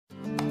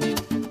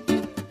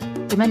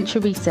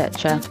dementia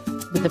researcher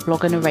with a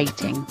blog and a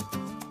rating.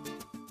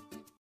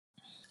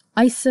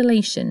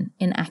 Isolation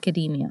in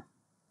academia.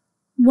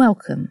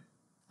 Welcome.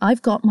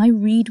 I've got my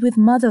Read with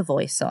Mother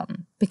voice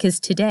on because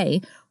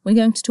today we're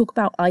going to talk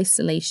about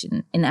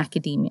isolation in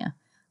academia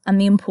and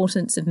the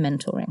importance of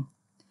mentoring.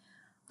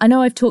 I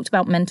know I've talked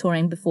about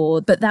mentoring before,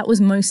 but that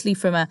was mostly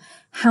from a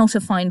how to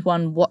find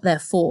one, what they're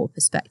for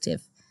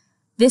perspective.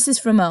 This is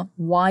from a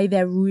why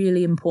they're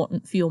really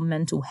important for your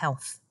mental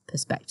health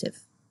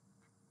perspective.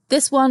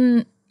 This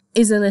one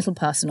is a little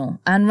personal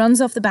and runs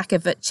off the back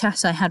of a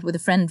chat I had with a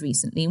friend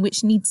recently,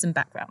 which needs some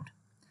background.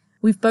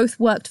 We've both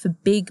worked for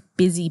big,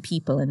 busy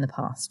people in the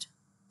past,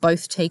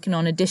 both taken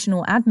on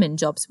additional admin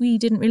jobs we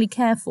didn't really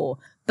care for,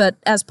 but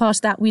as part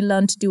of that we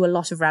learned to do a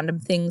lot of random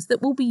things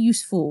that will be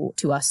useful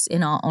to us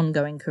in our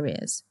ongoing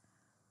careers.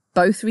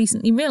 Both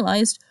recently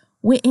realised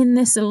we're in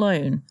this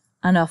alone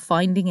and are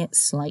finding it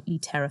slightly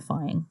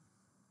terrifying.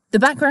 The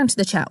background to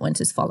the chat went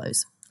as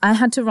follows. I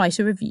had to write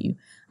a review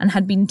and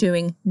had been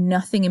doing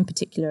nothing in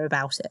particular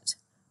about it,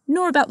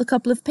 nor about the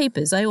couple of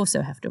papers I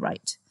also have to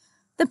write.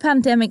 The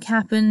pandemic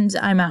happened,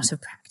 I'm out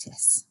of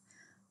practice.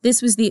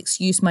 This was the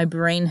excuse my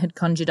brain had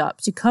conjured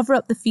up to cover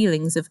up the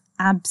feelings of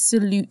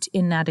absolute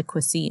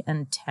inadequacy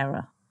and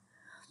terror.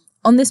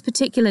 On this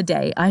particular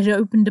day, I had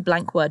opened a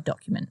blank Word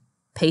document,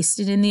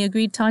 pasted in the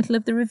agreed title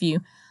of the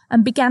review,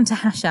 and began to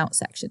hash out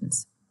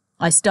sections.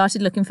 I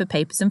started looking for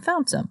papers and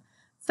found some,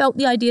 felt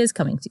the ideas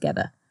coming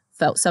together,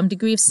 felt some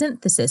degree of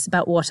synthesis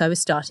about what I was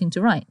starting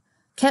to write,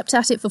 kept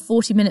at it for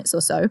 40 minutes or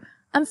so,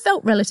 and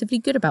felt relatively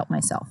good about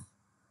myself.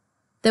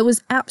 There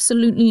was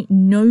absolutely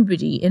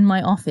nobody in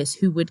my office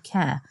who would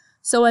care,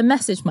 so I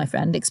messaged my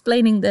friend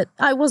explaining that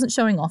I wasn't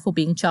showing off or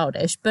being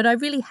childish, but I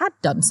really had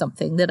done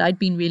something that I'd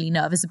been really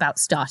nervous about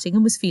starting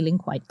and was feeling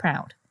quite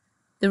proud.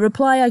 The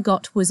reply I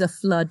got was a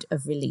flood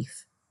of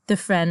relief. The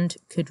friend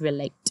could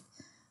relate.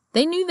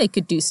 They knew they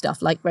could do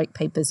stuff like write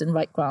papers and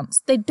write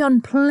grants. They'd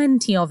done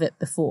plenty of it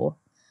before.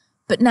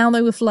 But now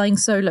they were flying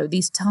solo,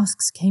 these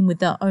tasks came with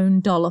their own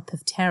dollop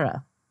of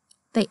terror.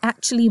 They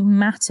actually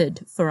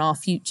mattered for our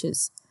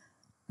futures.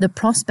 The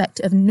prospect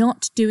of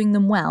not doing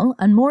them well,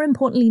 and more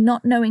importantly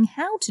not knowing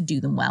how to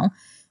do them well,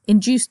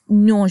 induced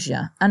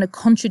nausea and a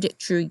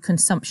contradictory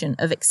consumption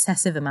of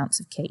excessive amounts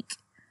of cake.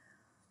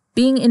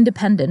 Being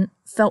independent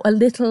felt a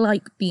little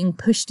like being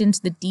pushed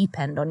into the deep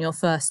end on your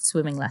first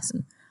swimming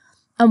lesson.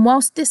 And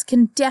whilst this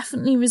can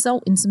definitely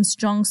result in some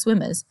strong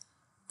swimmers,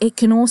 it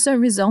can also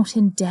result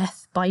in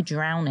death by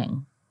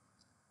drowning.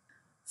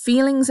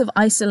 Feelings of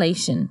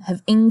isolation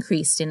have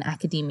increased in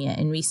academia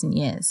in recent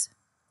years.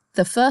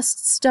 The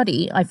first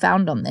study I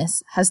found on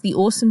this has the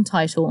awesome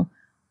title,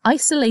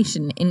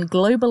 Isolation in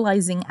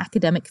Globalizing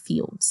Academic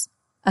Fields,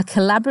 a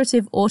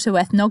collaborative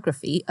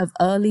autoethnography of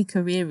early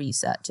career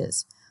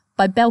researchers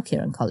by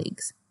Belkir and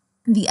colleagues.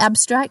 The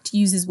abstract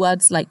uses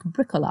words like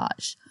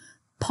bricolage,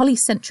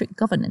 polycentric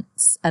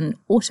governance, and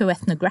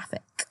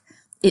autoethnographic.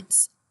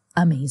 It's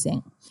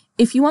amazing.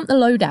 If you want the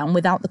lowdown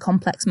without the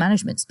complex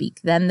management speak,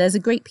 then there's a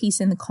great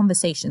piece in The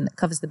Conversation that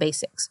covers the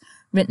basics,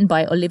 written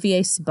by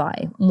Olivier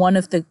Sibai, one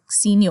of the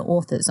senior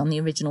authors on the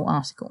original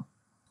article.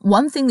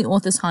 One thing the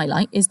authors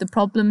highlight is the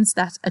problems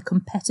that a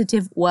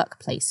competitive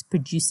workplace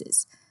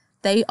produces.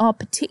 They are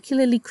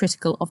particularly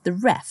critical of the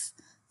REF,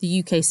 the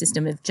UK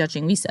system of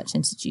judging research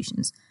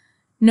institutions,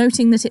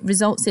 noting that it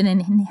results in an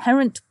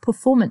inherent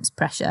performance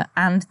pressure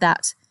and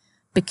that,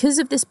 because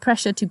of this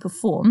pressure to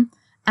perform,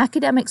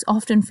 academics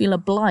often feel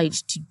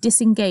obliged to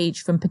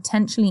disengage from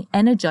potentially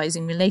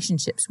energizing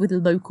relationships with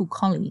local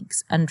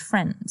colleagues and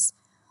friends.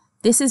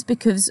 This is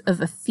because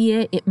of a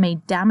fear it may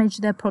damage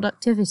their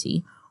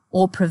productivity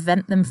or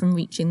prevent them from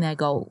reaching their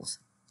goals.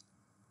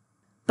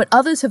 But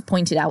others have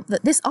pointed out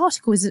that this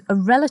article is a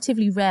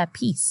relatively rare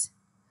piece.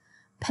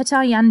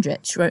 Petar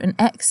Jandrich wrote an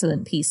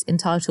excellent piece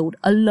entitled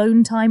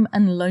Alone Time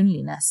and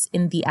Loneliness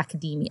in the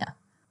Academia.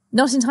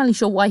 Not entirely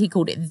sure why he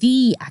called it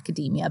The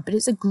Academia, but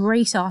it's a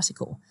great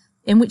article,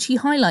 in which he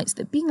highlights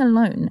that being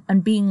alone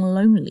and being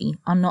lonely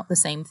are not the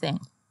same thing.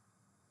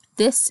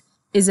 This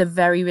is a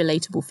very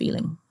relatable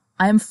feeling.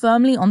 I am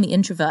firmly on the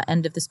introvert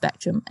end of the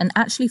spectrum and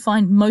actually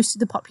find most of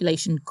the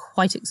population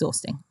quite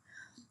exhausting.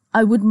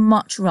 I would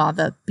much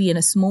rather be in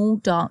a small,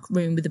 dark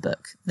room with a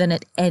book than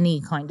at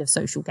any kind of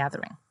social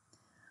gathering.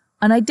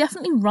 And I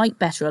definitely write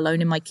better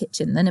alone in my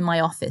kitchen than in my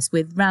office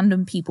with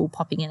random people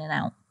popping in and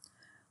out.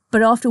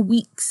 But after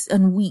weeks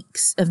and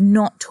weeks of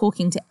not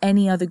talking to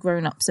any other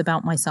grown-ups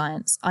about my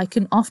science, I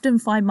can often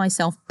find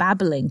myself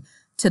babbling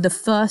to the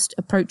first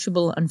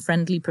approachable and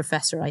friendly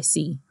professor I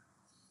see.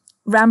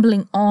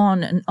 Rambling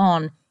on and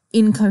on,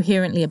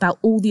 incoherently about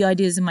all the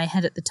ideas in my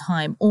head at the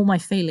time, all my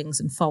failings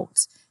and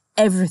faults.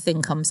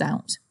 Everything comes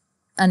out.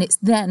 And it's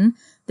then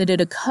that it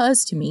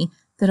occurs to me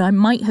that I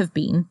might have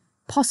been,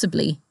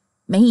 possibly,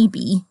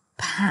 maybe,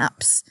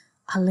 perhaps,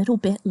 a little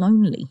bit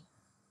lonely.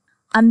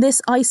 And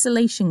this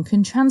isolation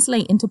can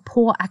translate into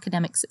poor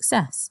academic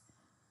success.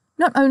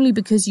 Not only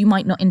because you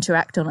might not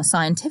interact on a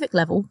scientific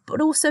level, but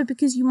also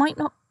because you might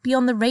not be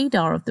on the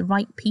radar of the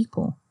right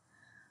people.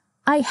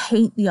 I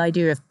hate the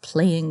idea of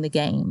playing the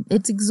game.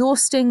 It's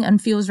exhausting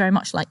and feels very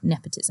much like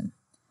nepotism.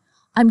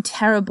 I'm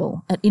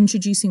terrible at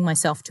introducing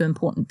myself to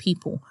important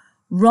people,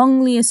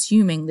 wrongly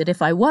assuming that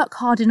if I work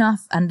hard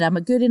enough and am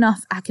a good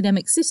enough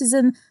academic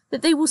citizen,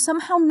 that they will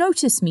somehow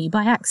notice me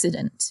by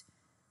accident.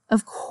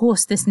 Of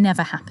course, this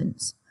never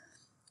happens.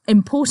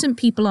 Important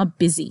people are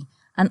busy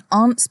and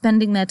aren't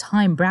spending their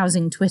time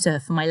browsing Twitter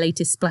for my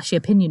latest splashy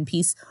opinion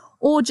piece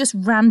or just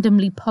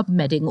randomly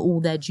PubMedding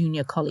all their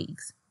junior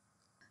colleagues.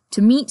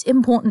 To meet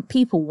important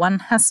people, one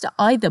has to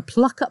either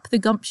pluck up the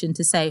gumption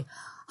to say,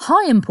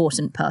 "Hi,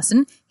 important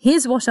person,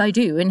 here's what I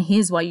do and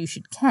here's why you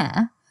should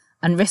care,"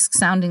 and risk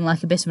sounding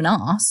like a bit of an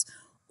arse,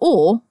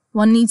 or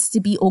one needs to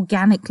be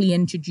organically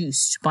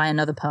introduced by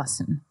another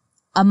person,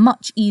 a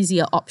much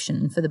easier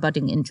option for the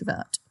budding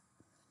introvert.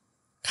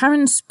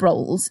 Karen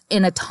Sproles,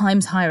 in a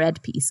Times Higher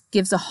Ed piece,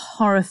 gives a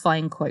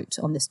horrifying quote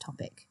on this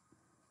topic.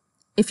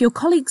 If your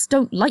colleagues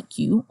don't like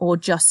you or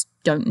just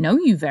don't know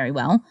you very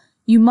well,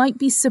 you might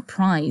be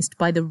surprised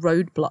by the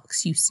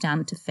roadblocks you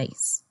stand to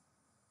face.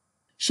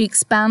 She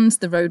expands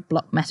the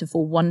roadblock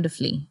metaphor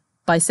wonderfully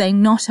by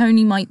saying not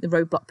only might the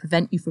roadblock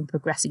prevent you from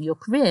progressing your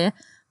career,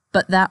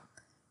 but that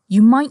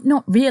you might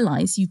not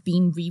realize you've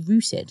been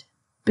rerouted,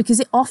 because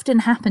it often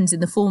happens in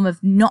the form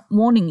of not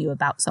warning you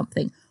about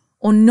something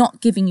or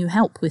not giving you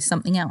help with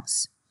something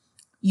else.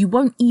 You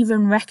won't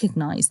even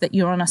recognize that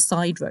you're on a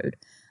side road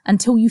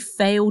until you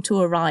fail to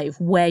arrive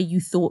where you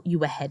thought you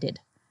were headed.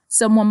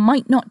 Someone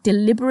might not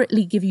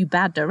deliberately give you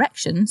bad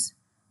directions,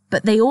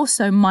 but they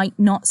also might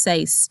not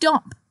say,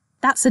 "Stop,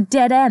 that's a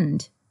dead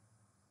end."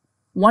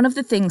 One of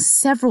the things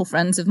several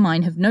friends of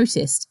mine have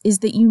noticed is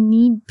that you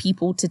need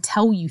people to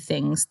tell you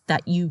things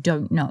that you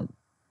don't know.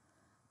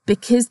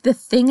 Because the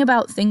thing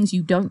about things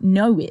you don't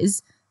know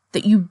is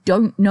that you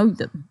don't know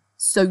them,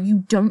 so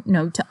you don't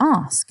know to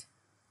ask.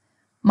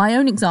 My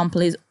own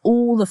example is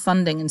all the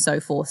funding and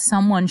so forth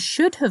someone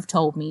should have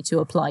told me to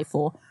apply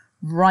for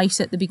right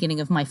at the beginning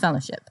of my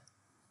fellowship.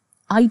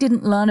 I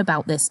didn't learn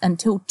about this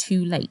until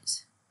too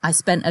late. I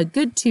spent a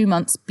good 2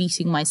 months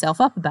beating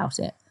myself up about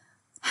it.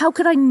 How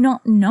could I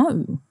not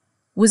know?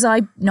 Was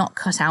I not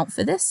cut out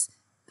for this?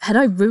 Had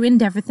I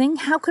ruined everything?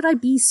 How could I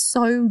be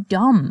so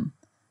dumb?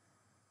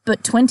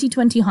 But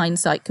 2020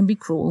 hindsight can be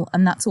cruel,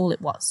 and that's all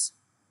it was.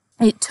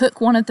 It took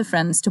one of the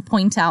friends to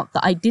point out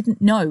that I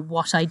didn't know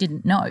what I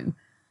didn't know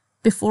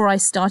before I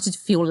started to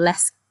feel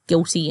less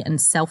guilty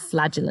and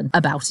self-flagellant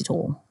about it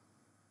all.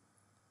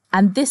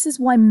 And this is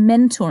why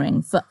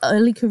mentoring for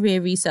early career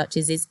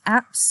researchers is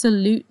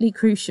absolutely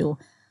crucial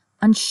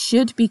and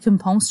should be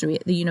compulsory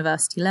at the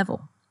university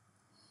level.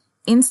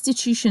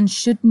 Institutions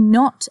should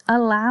not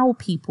allow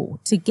people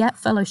to get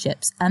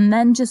fellowships and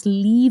then just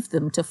leave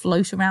them to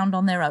float around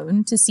on their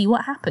own to see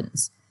what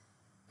happens.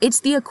 It's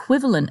the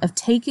equivalent of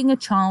taking a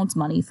child's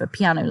money for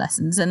piano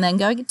lessons and then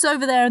going, "It's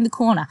over there in the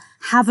corner,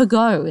 have a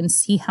go and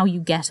see how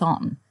you get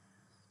on."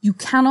 You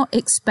cannot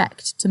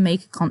expect to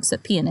make a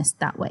concert pianist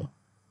that way.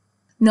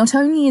 Not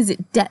only is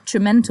it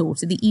detrimental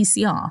to the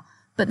ECR,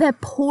 but their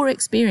poor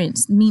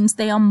experience means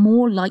they are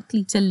more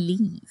likely to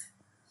leave.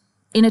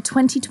 In a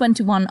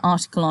 2021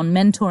 article on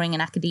mentoring in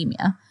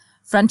academia,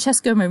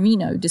 Francesco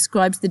Marino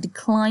describes the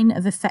decline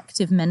of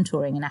effective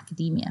mentoring in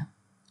academia.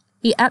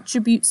 He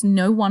attributes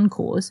no one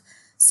cause,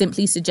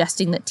 simply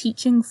suggesting that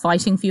teaching,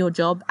 fighting for your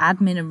job,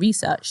 admin and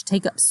research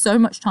take up so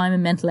much time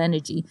and mental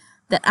energy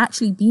that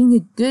actually being a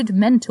good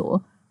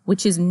mentor,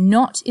 which is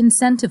not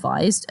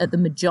incentivized at the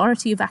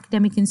majority of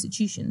academic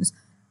institutions,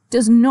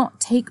 does not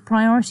take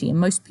priority in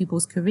most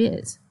people's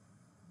careers.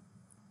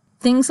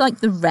 Things like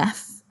the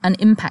ref and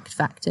impact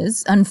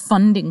factors and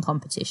funding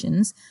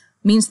competitions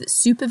means that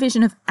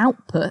supervision of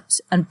output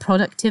and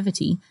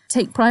productivity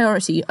take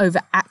priority over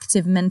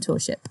active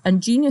mentorship,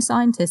 and junior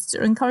scientists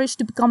are encouraged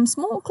to become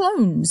small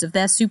clones of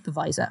their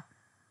supervisor.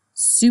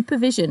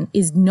 Supervision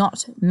is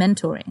not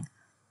mentoring.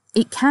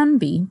 It can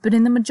be, but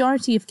in the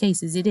majority of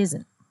cases it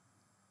isn't.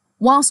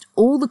 Whilst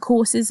all the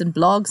courses and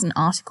blogs and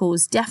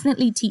articles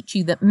definitely teach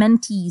you that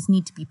mentees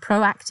need to be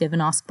proactive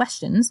and ask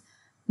questions,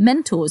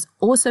 mentors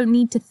also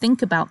need to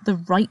think about the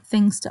right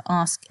things to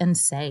ask and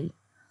say.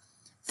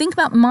 Think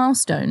about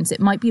milestones it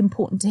might be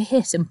important to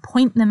hit and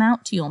point them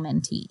out to your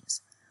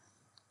mentees.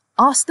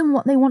 Ask them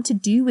what they want to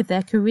do with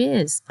their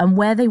careers and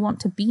where they want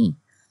to be.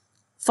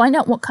 Find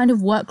out what kind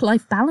of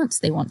work-life balance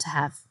they want to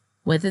have,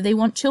 whether they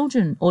want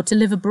children or to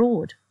live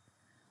abroad.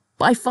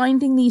 By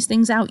finding these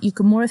things out, you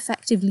can more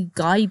effectively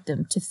guide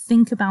them to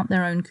think about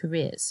their own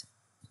careers,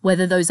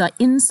 whether those are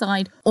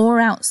inside or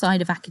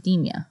outside of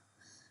academia.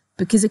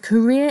 Because a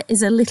career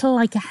is a little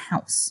like a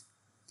house.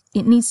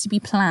 It needs to be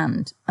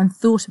planned and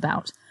thought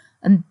about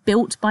and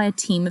built by a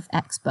team of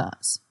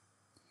experts.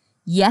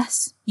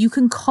 Yes, you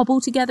can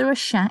cobble together a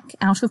shack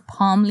out of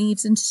palm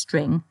leaves and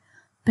string,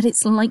 but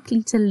it's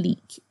likely to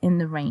leak in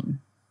the rain.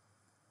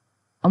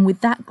 And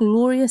with that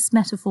glorious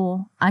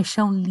metaphor, I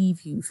shall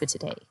leave you for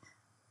today.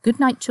 Good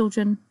night,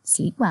 children.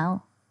 Sleep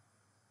well.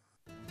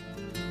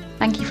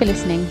 Thank you for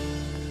listening.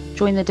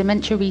 Join the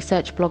Dementia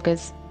Research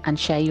bloggers and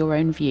share your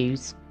own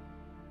views.